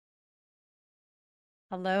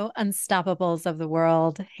Hello, unstoppables of the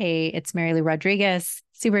world. Hey, it's Mary Lou Rodriguez.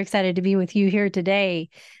 Super excited to be with you here today.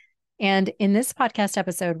 And in this podcast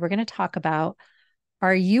episode, we're going to talk about,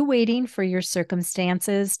 are you waiting for your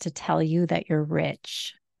circumstances to tell you that you're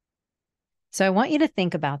rich? So I want you to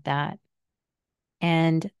think about that.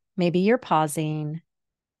 And maybe you're pausing,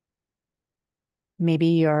 maybe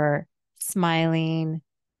you're smiling,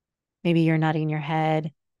 maybe you're nodding your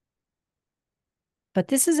head. But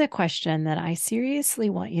this is a question that I seriously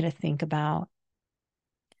want you to think about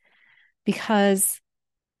because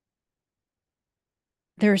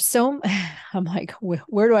there's so I'm like,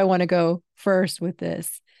 where do I want to go first with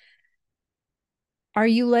this? Are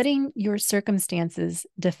you letting your circumstances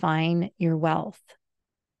define your wealth,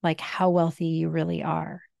 like how wealthy you really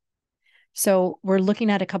are? So we're looking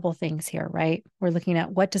at a couple things here, right? We're looking at,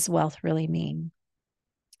 what does wealth really mean?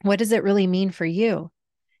 What does it really mean for you?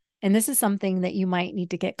 And this is something that you might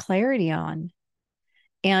need to get clarity on.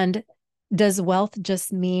 And does wealth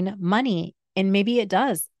just mean money? And maybe it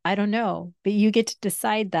does. I don't know, but you get to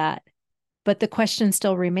decide that. But the question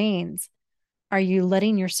still remains, are you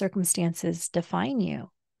letting your circumstances define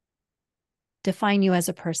you as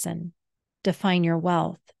a person, define your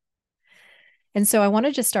wealth? And so I want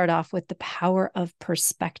to just start off with the power of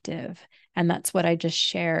perspective. And that's what I just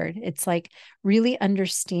shared. It's like really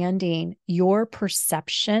understanding your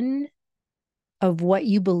perception of what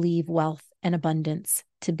you believe wealth and abundance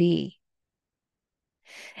to be.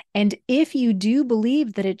 And if you do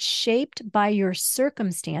believe that it's shaped by your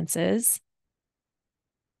circumstances,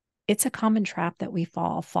 it's a common trap that we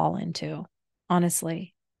fall into,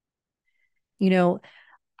 honestly. You know,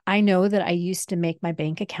 I know that I used to make my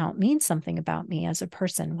bank account mean something about me as a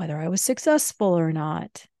person, whether I was successful or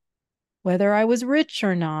not, whether I was rich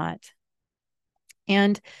or not.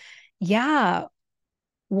 And yeah,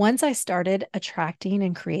 once I started attracting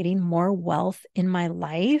and creating more wealth in my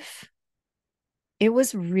life, it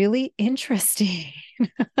was really interesting.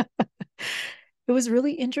 It was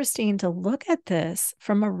really interesting to look at this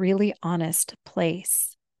from a really honest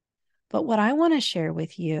place. But what I want to share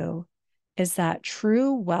with you is that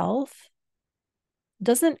true wealth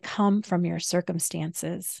doesn't come from your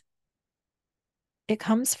circumstances. It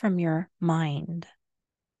comes from your mind,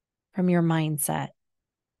 from your mindset.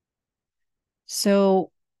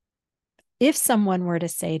 So if someone were to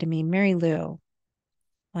say to me, Mary Lou,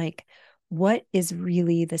 like, what is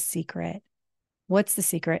really the secret? What's the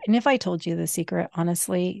secret? And if I told you the secret,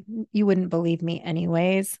 honestly, you wouldn't believe me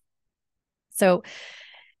anyways. So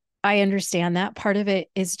I understand that part of it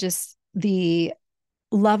is just the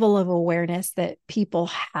level of awareness that people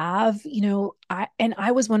have.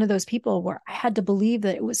 I was one of those people where I had to believe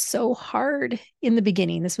that it was so hard in the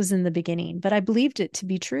beginning. This was in the beginning, but I believed it to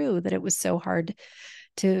be true, that it was so hard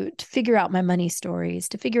to figure out my money stories,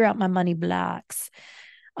 to figure out my money blocks.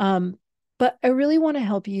 But I really want to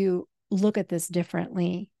help you look at this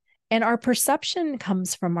differently. And our perception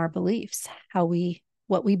comes from our beliefs,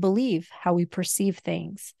 what we believe, how we perceive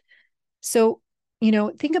things. So,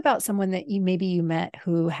 think about someone that you met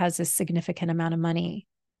who has a significant amount of money,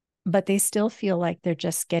 but they still feel like they're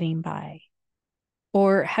just getting by.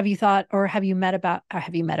 Or have you thought, or have you met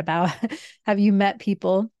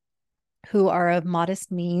people who are of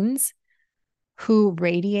modest means, who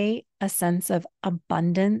radiate a sense of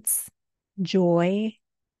abundance, joy,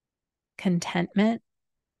 contentment?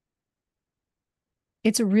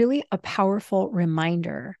 It's really a powerful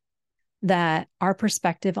reminder that our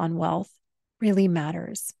perspective on wealth really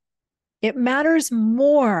matters. It matters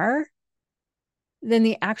more than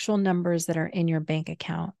the actual numbers that are in your bank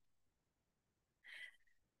account.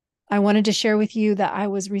 I wanted to share with you that I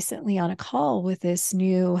was recently on a call with this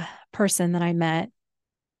new person that I met,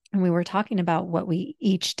 and we were talking about what we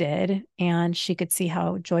each did. And she could see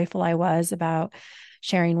how joyful I was about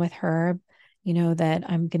sharing with her, that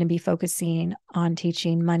I'm going to be focusing on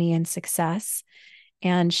teaching money and success.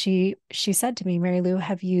 And she said to me, Mary Lou,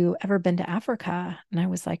 have you ever been to Africa? And I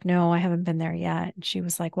was like, no, I haven't been there yet. And she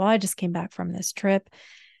was like, well, I just came back from this trip.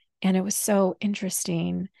 And it was so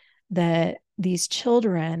interesting that these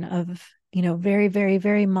children of, very, very,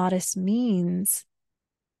 very modest means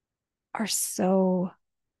are so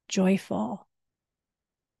joyful.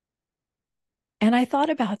 And I thought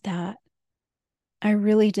about that. I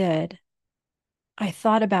really did. I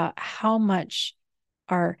thought about how much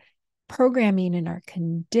our programming and our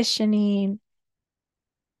conditioning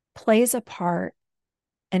plays a part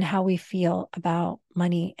in how we feel about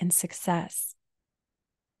money and success.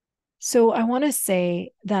 So I want to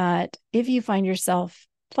say that if you find yourself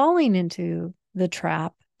falling into the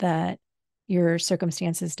trap that your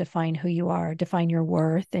circumstances define who you are, define your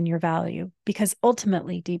worth and your value, because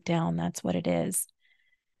ultimately, deep down, that's what it is.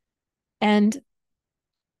 And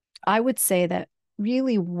I would say that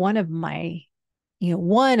really one of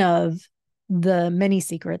the many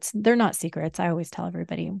secrets, they're not secrets. I always tell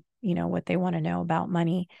everybody, what they want to know about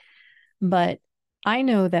money. But I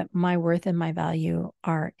know that my worth and my value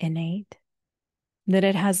are innate, that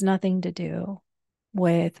it has nothing to do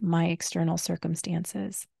with my external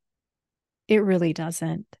circumstances. It really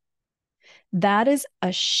doesn't. That is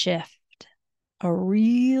a shift, a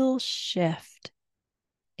real shift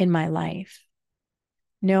in my life,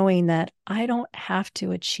 knowing that I don't have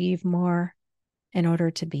to achieve more in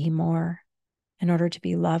order to be more, in order to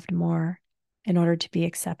be loved more, in order to be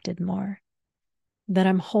accepted more, that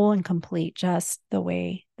I'm whole and complete just the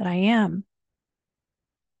way that I am.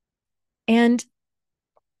 And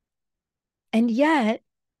yet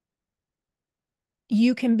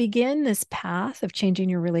you can begin this path of changing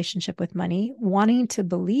your relationship with money, wanting to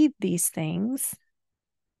believe these things,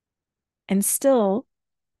 and still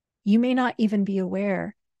you may not even be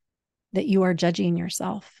aware that you are judging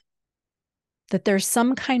yourself, that there's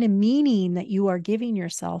some kind of meaning that you are giving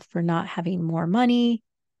yourself for not having more money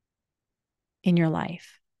in your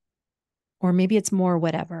life. Or maybe it's more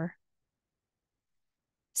whatever.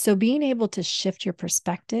 So being able to shift your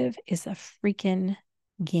perspective is a freaking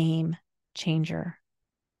game changer.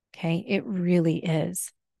 Okay, it really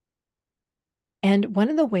is. And one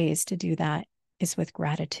of the ways to do that is with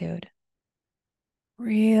gratitude.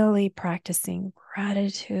 Really practicing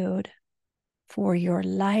gratitude for your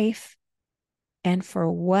life and for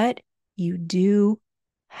what you do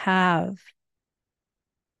have.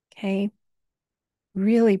 Okay,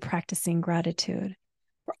 really practicing gratitude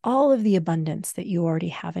for all of the abundance that you already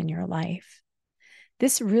have in your life.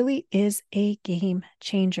 This really is a game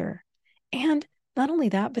changer. And not only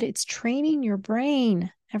that, but it's training your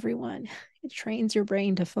brain, everyone. It trains your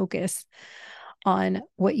brain to focus on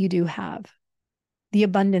what you do have, the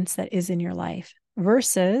abundance that is in your life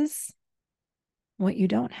versus what you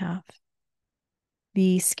don't have,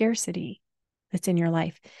 the scarcity that's in your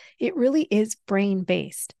life. It really is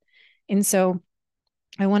brain-based. And so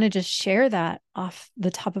I want to just share that off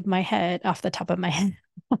the top of my head, off the top of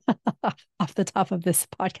this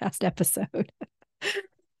podcast episode,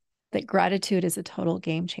 that gratitude is a total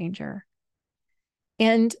game changer.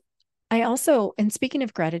 And speaking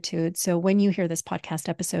of gratitude, so when you hear this podcast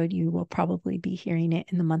episode, you will probably be hearing it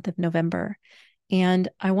in the month of November. And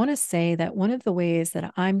I want to say that one of the ways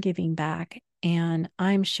that I'm giving back and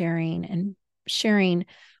I'm sharing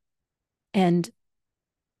and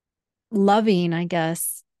loving, I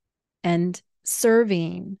guess, and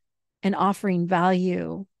serving and offering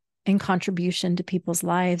value and contribution to people's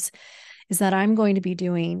lives is that I'm going to be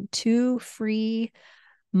doing 2 free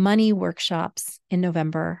money workshops in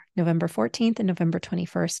November 14th and November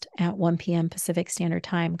 21st at 1 p.m. Pacific Standard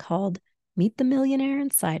Time, called Meet the Millionaire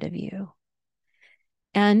Inside of You.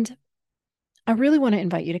 And I really want to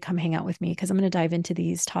invite you to come hang out with me, because I'm going to dive into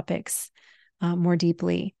these topics more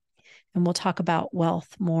deeply. And we'll talk about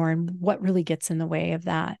wealth more and what really gets in the way of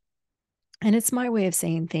that. And it's my way of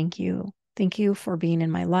saying thank you. Thank you for being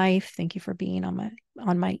in my life. Thank you for being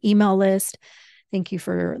on my email list. Thank you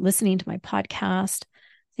for listening to my podcast.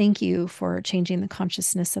 Thank you for changing the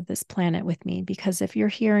consciousness of this planet with me, because if you're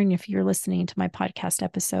here and if you're listening to my podcast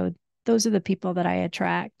episode, those are the people that I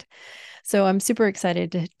attract. So I'm super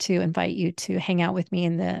excited to invite you to hang out with me,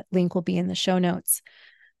 and the link will be in the show notes.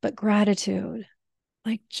 But gratitude,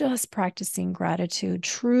 like just practicing gratitude,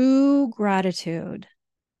 true gratitude.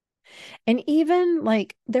 And even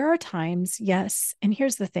like there are times, yes, and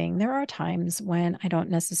here's the thing, there are times when I don't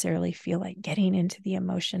necessarily feel like getting into the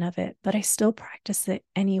emotion of it, but I still practice it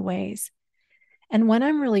anyways. And when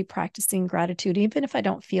I'm really practicing gratitude, even if I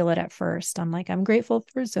don't feel it at first, I'm like, I'm grateful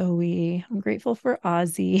for Zoe. I'm grateful for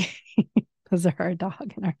Ozzy. Those are our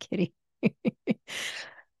dog and our kitty.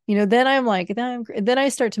 Then I'm like, then I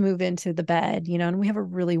start to move into the bed, and we have a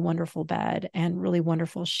really wonderful bed and really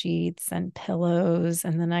wonderful sheets and pillows.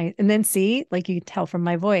 And then see, like you can tell from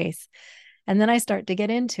my voice. And then I start to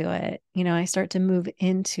get into it. I start to move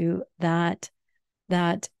into that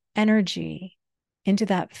energy, into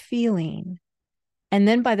that feeling. And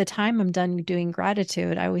then by the time I'm done doing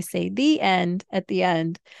gratitude, I always say the end at the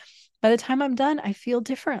end. By the time I'm done, I feel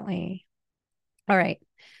differently. All right.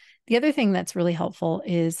 The other thing that's really helpful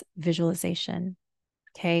is visualization.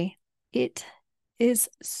 Okay. It is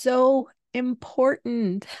so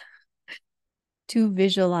important to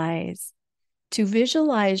visualize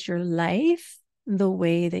your life the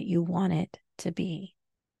way that you want it to be.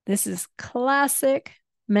 This is classic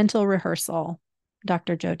mental rehearsal,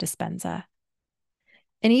 Dr. Joe Dispenza.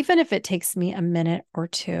 And even if it takes me a minute or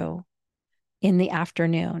two, in the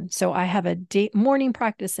afternoon. So I have a morning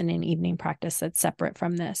practice and an evening practice that's separate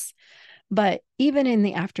from this. But even in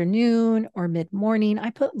the afternoon or mid-morning,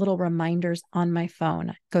 I put little reminders on my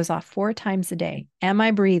phone. It goes off 4 times a day. Am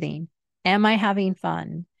I breathing? Am I having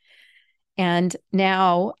fun? And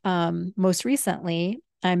now, most recently,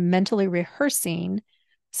 I'm mentally rehearsing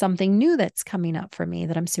something new that's coming up for me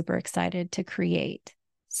that I'm super excited to create.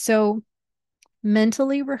 So,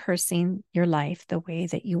 mentally rehearsing your life the way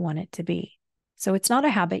that you want it to be. So, it's not a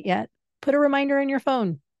habit yet. Put a reminder in your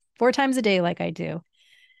phone 4 times a day, like I do.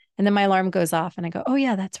 And then my alarm goes off and I go, oh,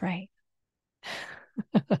 yeah, that's right.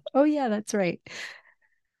 Oh, yeah, that's right.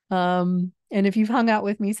 And if you've hung out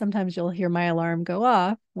with me, sometimes you'll hear my alarm go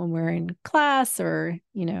off when we're in class or,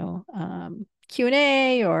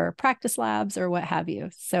 Q&A or practice labs or what have you.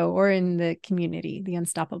 So, or in the community, the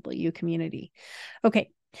Unstoppable You community. Okay.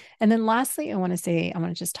 And then lastly, I want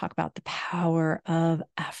to just talk about the power of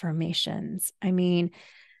affirmations. I mean,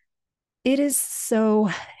 it is so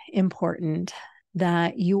important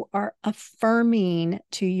that you are affirming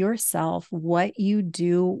to yourself what you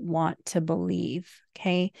do want to believe.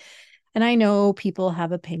 Okay. And I know people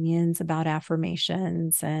have opinions about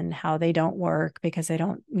affirmations and how they don't work because they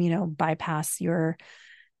don't, bypass your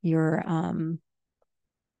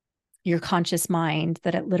conscious mind,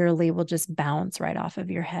 that it literally will just bounce right off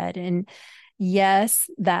of your head. And yes,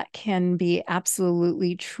 that can be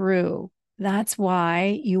absolutely true. That's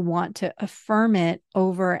why you want to affirm it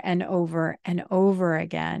over and over and over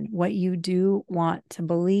again, what you do want to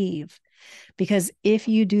believe. Because if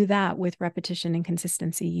you do that with repetition and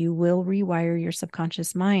consistency, you will rewire your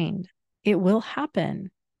subconscious mind. It will happen,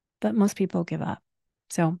 but most people give up.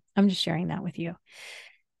 So I'm just sharing that with you.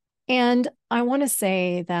 And I want to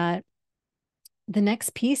say that the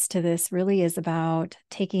next piece to this really is about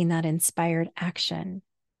taking that inspired action.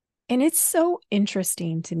 And it's so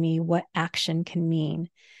interesting to me what action can mean.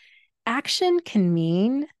 Action can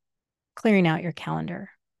mean clearing out your calendar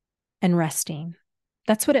and resting.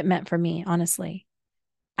 That's what it meant for me, honestly.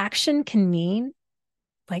 Action can mean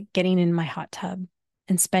like getting in my hot tub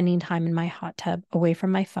and spending time in my hot tub, away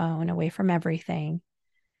from my phone, away from everything,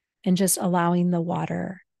 and just allowing the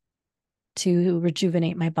water to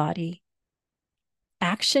rejuvenate my body.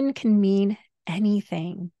 Action can mean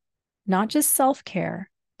anything, not just self-care,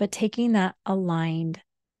 but taking that aligned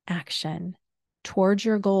action towards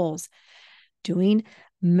your goals, doing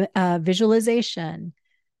visualization,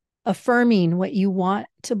 affirming what you want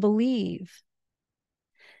to believe,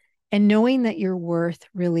 and knowing that your worth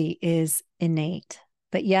really is innate.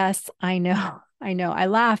 But yes, I know. I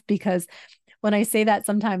laugh because when I say that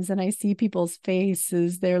sometimes and I see people's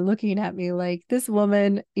faces, they're looking at me like, this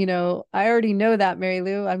woman, I already know that, Mary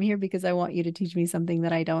Lou. I'm here because I want you to teach me something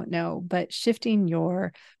that I don't know. But shifting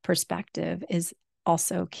your perspective is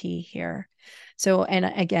also key here. So, and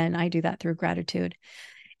again, I do that through gratitude.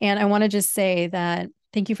 And I want to just say that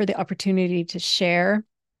thank you for the opportunity to share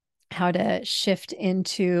how to shift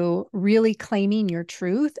into really claiming your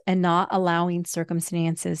truth and not allowing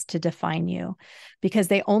circumstances to define you, because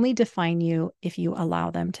they only define you if you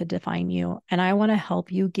allow them to define you. And I want to help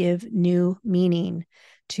you give new meaning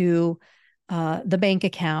to the bank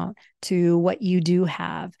account, to what you do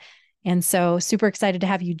have. And so super excited to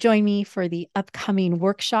have you join me for the upcoming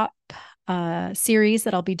workshop series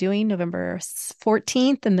that I'll be doing November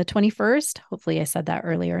 14th and the 21st. Hopefully I said that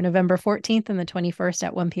earlier. November 14th and the 21st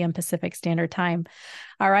at 1 p.m. Pacific Standard Time.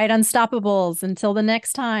 All right, Unstoppables, until the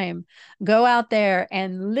next time, go out there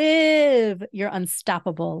and live your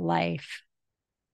unstoppable life.